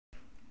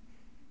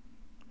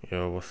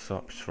Yo, what's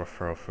up? It's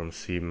Raphael from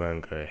C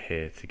Manga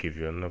here to give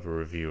you another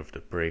review of The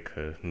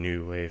Breaker,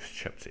 New Waves,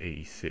 Chapter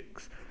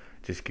 86.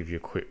 Just give you a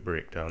quick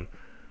breakdown.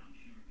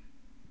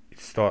 It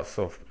starts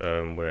off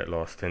where it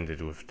last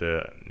ended with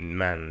the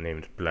man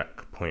named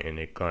Black pointing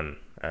a gun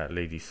at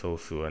Lady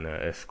Sosul and her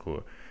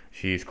escort.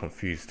 She is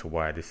confused to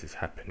why this is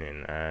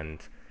happening, and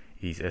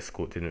his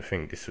escort didn't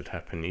think this would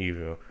happen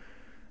either.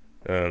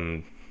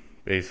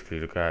 Basically,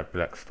 the guy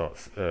Black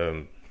starts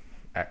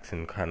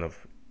acting kind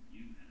of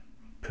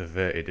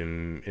perverted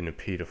in a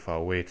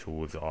paedophile way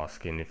towards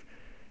asking if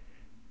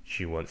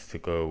she wants to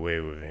go away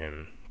with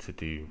him to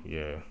do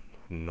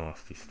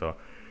nasty stuff,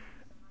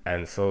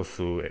 and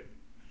Sosul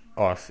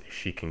asks if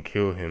she can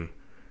kill him.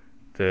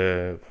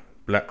 The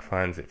Black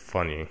finds it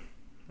funny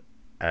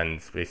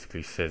and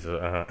basically says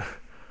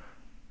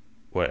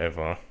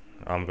whatever,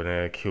 I'm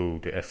gonna kill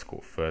the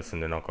escort first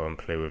and then I'll go and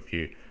play with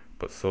you.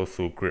 But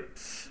Sosul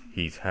grips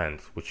his hand,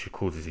 which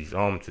causes his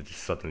arm to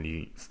just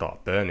suddenly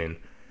start burning,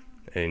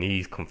 and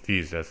he's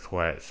confused as to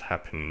why it's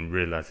happening,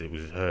 realizes it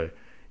was her.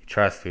 He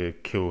tries to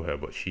kill her,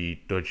 but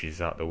she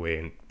dodges out the way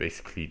and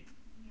basically,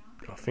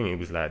 I think it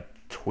was like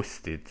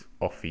twisted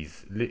off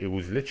his, it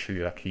was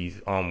literally like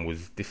his arm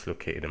was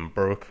dislocated and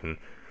broken,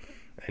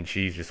 and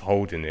she's just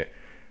holding it.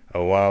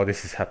 While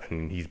this is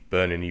happening, he's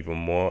burning even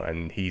more,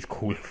 and he's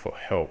calling for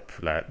help,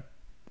 like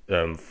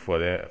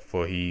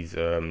for his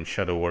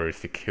shadow warriors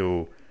to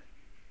kill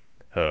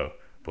her,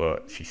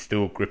 but she's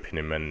still gripping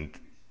him, and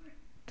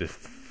the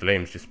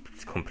flames just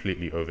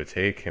completely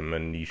overtake him,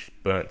 and he's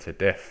burnt to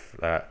death,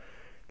 like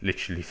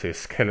literally to a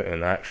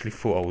skeleton. I actually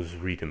thought I was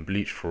reading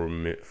Bleach for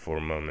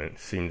a moment. It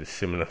seemed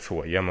similar to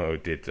what Yamato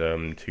did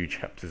 2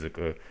 chapters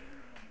ago.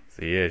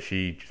 So yeah,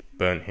 she just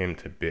burnt him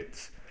to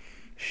bits.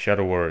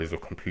 Shadow Warriors were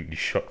completely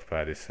shocked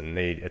by this, and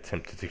they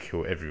attempted to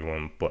kill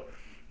everyone, but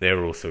they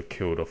were also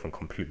killed off and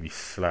completely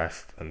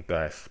sliced and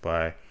diced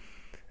by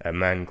a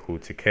man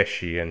called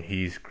Takeshi and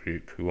his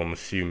group, who I'm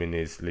assuming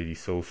is Lady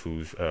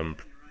Sosul's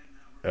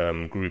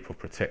group of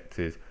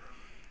protectors.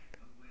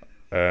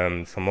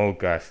 Some old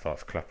guy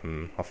starts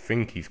clapping. I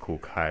think he's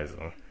called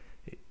Kaiser,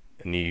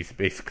 and he's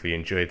basically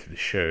enjoyed the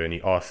show, and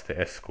he asked the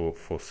escort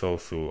for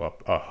Sosul,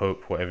 I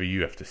hope whatever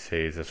you have to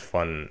say is as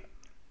fun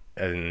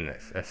and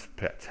as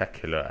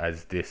spectacular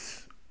as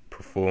this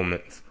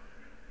performance.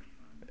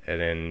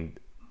 And then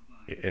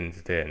it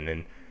ends there, and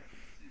then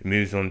it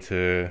moves on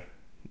to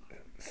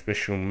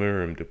special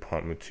mirroring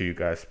department with 2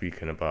 guys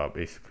speaking about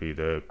basically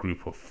the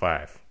group of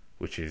 5,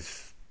 which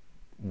is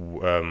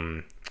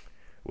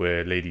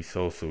where Lady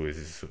Sosul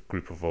is a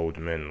group of old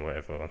men,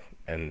 whatever,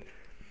 and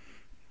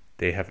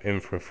they have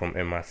info from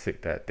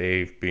MI6 that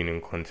they've been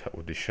in contact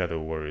with the Shadow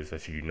Warriors,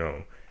 as you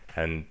know,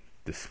 and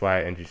the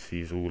spy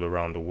agencies all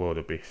around the world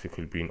are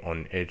basically being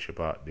on edge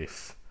about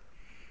this.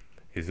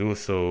 It's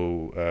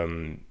also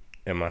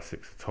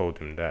MI6 told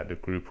them that the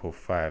group of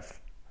 5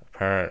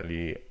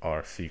 apparently are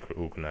a secret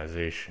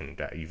organization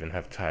that even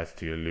have ties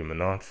to the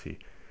Illuminati.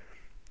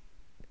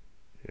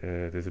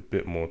 There's a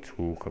bit more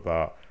talk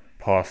about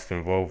past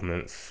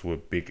involvements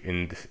with big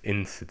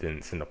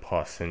incidents in the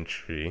past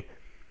century.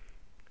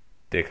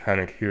 They're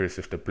kind of curious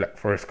if the Black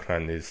Forest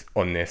clan is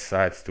on their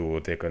side still, or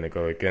they're going to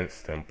go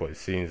against them, but it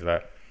seems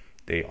like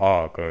they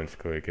are going to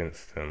go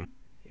against them.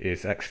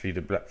 It's actually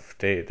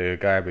the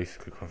guy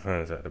basically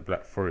confirms that the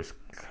Black Forest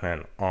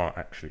clan aren't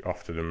actually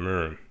after the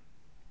Mirror,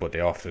 but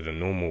they're after the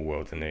normal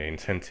world, and they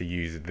intend to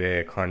use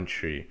their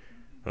country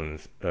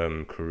and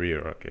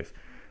Korea, I guess,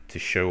 to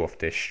show off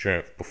their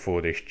strength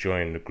before they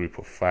join the group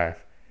of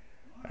 5.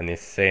 And they're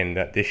saying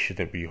that this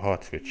shouldn't be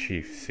hard to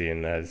achieve,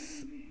 seeing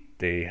as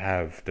they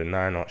have the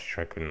 9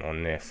 Archdragon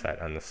on their side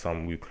and the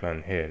Sun-Woo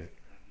clan here.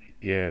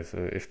 Yeah,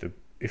 so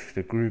if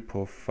the group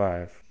of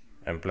 5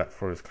 and Black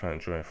Forest clan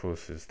join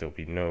forces, there'll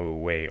be no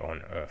way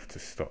on earth to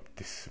stop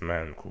this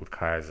man called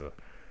Kaiser.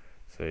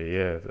 So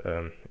yeah,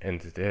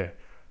 ends there.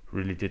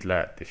 Really did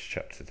like this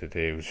chapter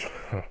today. It was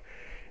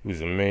it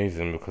was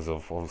amazing because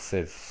of, as I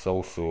said,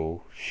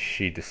 Sosul.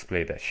 She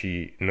displayed that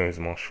she knows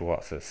martial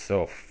arts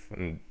herself,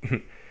 and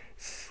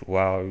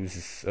wow,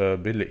 his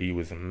ability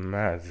was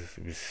mad.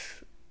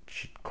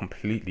 She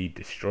completely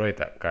destroyed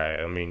that guy.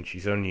 I mean,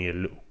 she's only a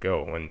little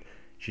girl, and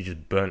she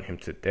just burnt him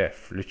to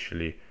death,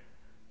 literally.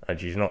 And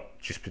she's not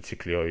just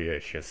particularly,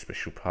 she has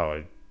special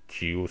power.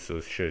 She also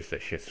shows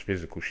that she has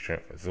physical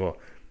strength as well.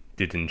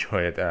 Did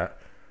enjoy that.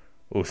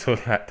 Also,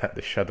 that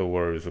the Shadow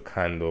Warriors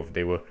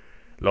were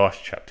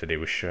last chapter they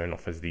were showing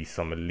off as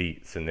some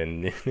elites, and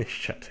then in this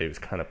chapter it was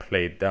kind of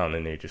played down,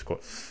 and they just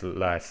got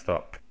sliced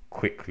up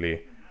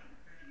quickly.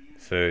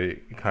 So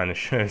it kind of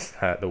shows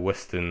that the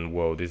Western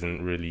world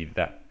isn't really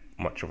that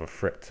much of a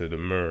threat to the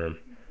Mirror.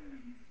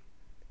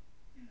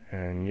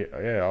 And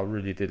yeah, I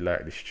really did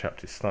like this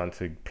chapter. It's starting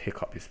to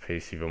pick up its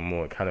pace even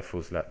more. It kind of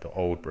feels like the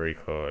old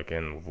Breaker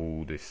again, with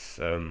all this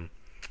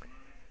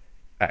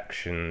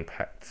action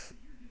packed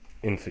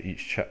into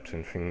each chapter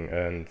and thing,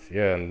 and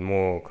yeah, and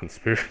more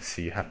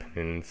conspiracy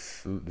happening.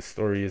 The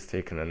story is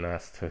taking a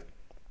nice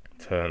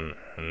turn,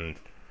 and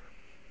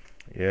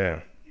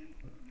yeah,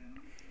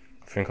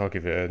 I think I'll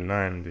give it a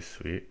 9 this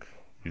week.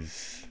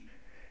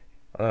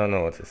 I don't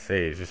know what to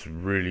say. It just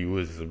really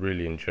was. I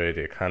really enjoyed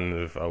it. Kind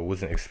of, I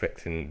wasn't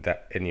expecting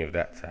that any of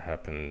that to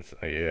happen.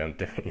 So yeah, I'm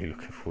definitely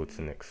looking forward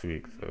to next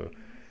week. So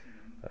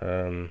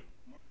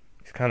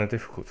it's kind of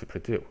difficult to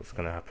predict what's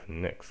going to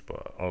happen next,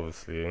 but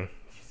obviously,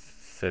 he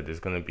said there's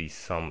going to be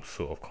some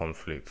sort of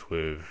conflict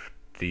with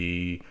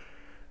the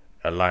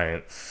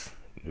alliance,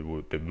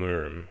 with the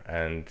Murim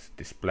and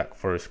this Black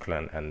Forest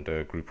clan and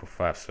the group of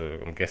five. So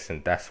I'm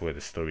guessing that's where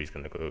the story's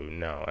going to go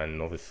now.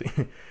 And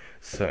obviously,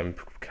 certain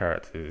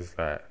characters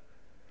like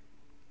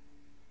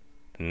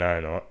the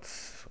Nine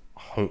Arts,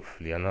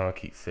 hopefully, I know I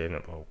keep saying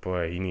it, but oh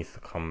boy, he needs to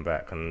come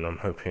back. And I'm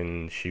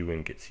hoping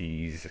Shi-Woon gets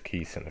his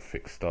key center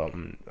fixed up.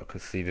 I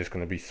could see there's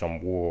going to be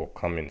some war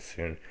coming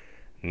soon.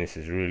 And this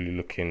is really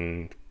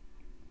looking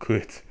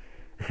good.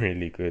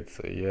 Really good.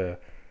 So yeah,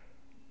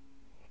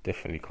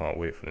 definitely can't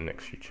wait for the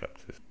next few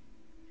chapters.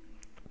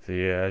 So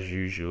yeah, as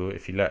usual,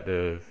 if you like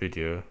the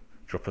video,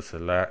 drop us a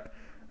like,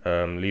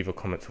 leave a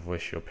comment to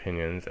voice your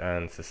opinions,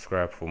 and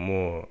subscribe for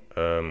more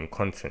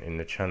content in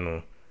the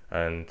channel.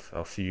 And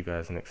I'll see you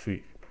guys next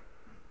week.